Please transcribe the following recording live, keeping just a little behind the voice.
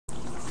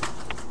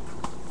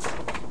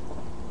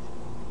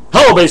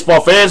Hello,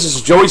 baseball fans. This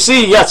is Joey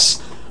C.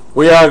 Yes,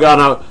 we are going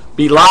to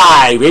be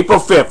live April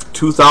 5th,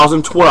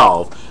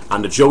 2012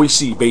 on the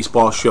Joey.C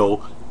Baseball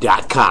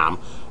Show.com.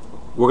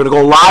 We're going to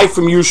go live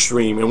from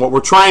Ustream, and what we're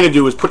trying to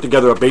do is put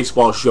together a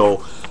baseball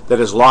show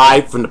that is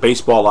live from the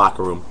baseball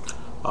locker room.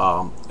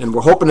 And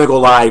we're hoping to go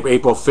live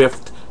April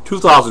 5th,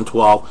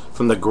 2012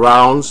 from the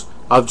grounds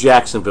of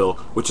Jacksonville,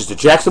 which is the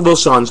Jacksonville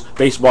Suns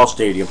Baseball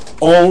Stadium,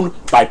 owned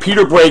by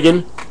Peter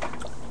Bragan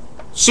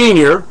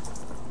Sr.,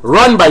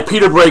 run by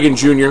Peter Bragan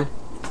Jr.,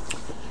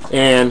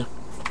 and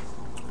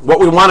what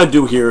we want to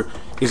do here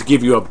is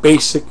give you a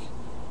basic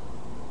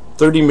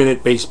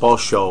 30-minute baseball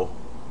show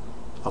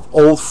of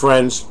old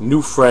friends,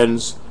 new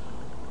friends,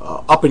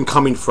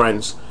 up-and-coming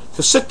friends,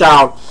 to sit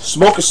down,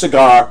 smoke a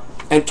cigar,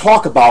 and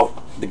talk about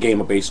the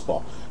game of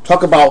baseball.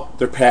 Talk about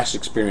their past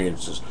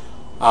experiences,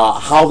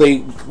 how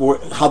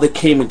they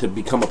came into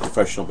become a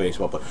professional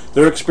baseball player,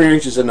 their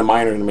experiences in the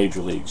minor and the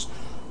major leagues,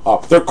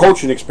 their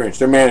coaching experience,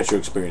 their manager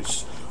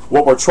experience.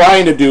 What we're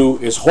trying to do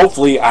is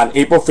hopefully on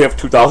April 5th,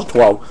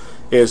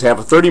 2012, is have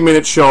a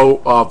 30-minute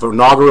show of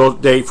inaugural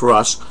day for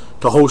us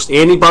to host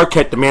Andy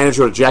Barquette, the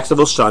manager of the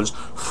Jacksonville Suns,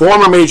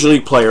 former major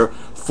league player,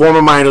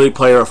 former minor league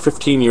player of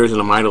 15 years in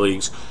the minor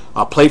leagues,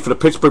 played for the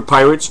Pittsburgh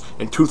Pirates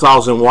in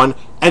 2001,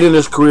 ended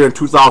his career in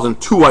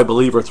 2002, I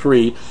believe, or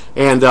 3,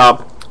 and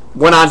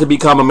went on to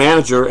become a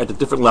manager at the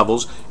different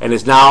levels, and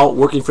is now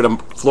working for the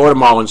Florida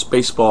Marlins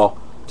baseball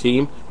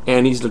team,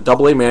 and he's the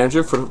Double-A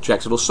manager for the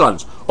Jacksonville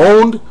Suns.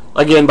 Owned,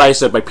 again, by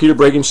Peter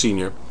Bragan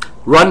Sr.,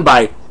 run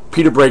by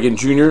Peter Bragan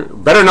Jr.,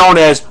 better known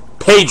as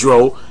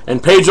Pedro.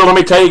 And Pedro, let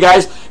me tell you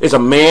guys, is a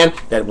man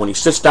that when he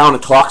sits down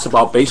and talks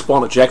about baseball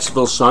and the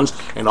Jacksonville Suns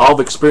and all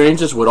the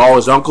experiences with all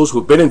his uncles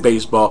who've been in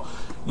baseball,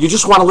 you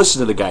just want to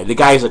listen to the guy. The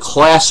guy is a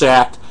class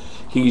act.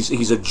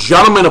 He's a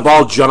gentleman of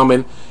all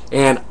gentlemen,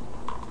 and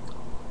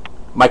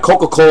my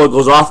Coca-Cola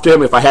goes off to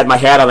him. If I had my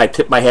hat on, I'd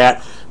tip my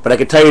hat. But I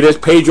can tell you this,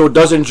 Pedro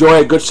does enjoy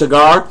a good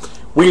cigar.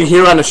 We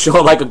here on the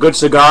show like a good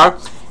cigar,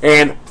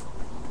 and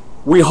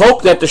we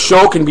hope that the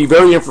show can be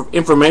very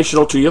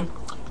informational to you,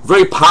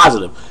 very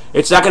positive.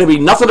 It's not going to be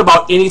nothing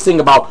about anything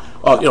about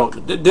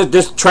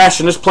this trash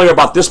and this player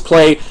about this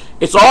play.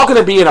 It's all going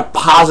to be in a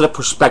positive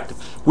perspective.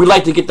 We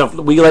like to get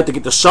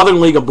the Southern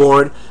League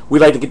aboard. We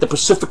like to get the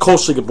Pacific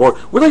Coast League aboard.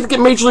 We like to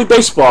get Major League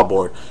Baseball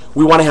aboard.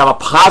 We want to have a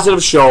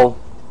positive show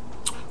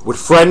with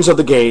friends of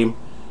the game,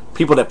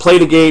 people that play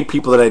the game,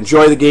 people that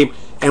enjoy the game,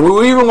 and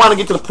we even want to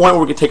get to the point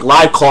where we can take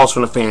live calls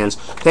from the fans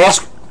to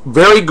ask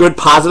very good,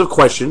 positive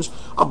questions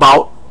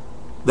about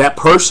that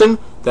person,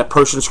 that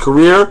person's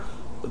career,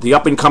 the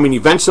up-and-coming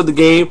events of the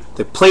game,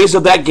 the plays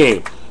of that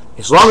game.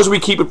 As long as we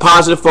keep it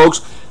positive, folks,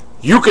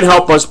 you can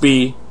help us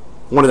be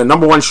one of the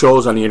 #1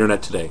 shows on the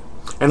internet today.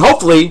 And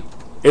hopefully,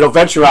 it'll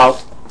venture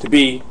out to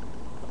be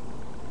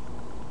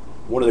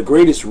one of the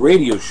greatest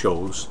radio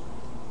shows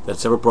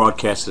that's ever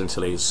broadcasted in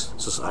today's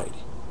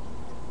society.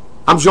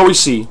 I'm Joey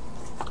C.,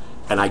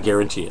 and I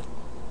guarantee it.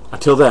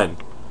 Until then,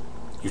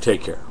 you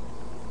take care.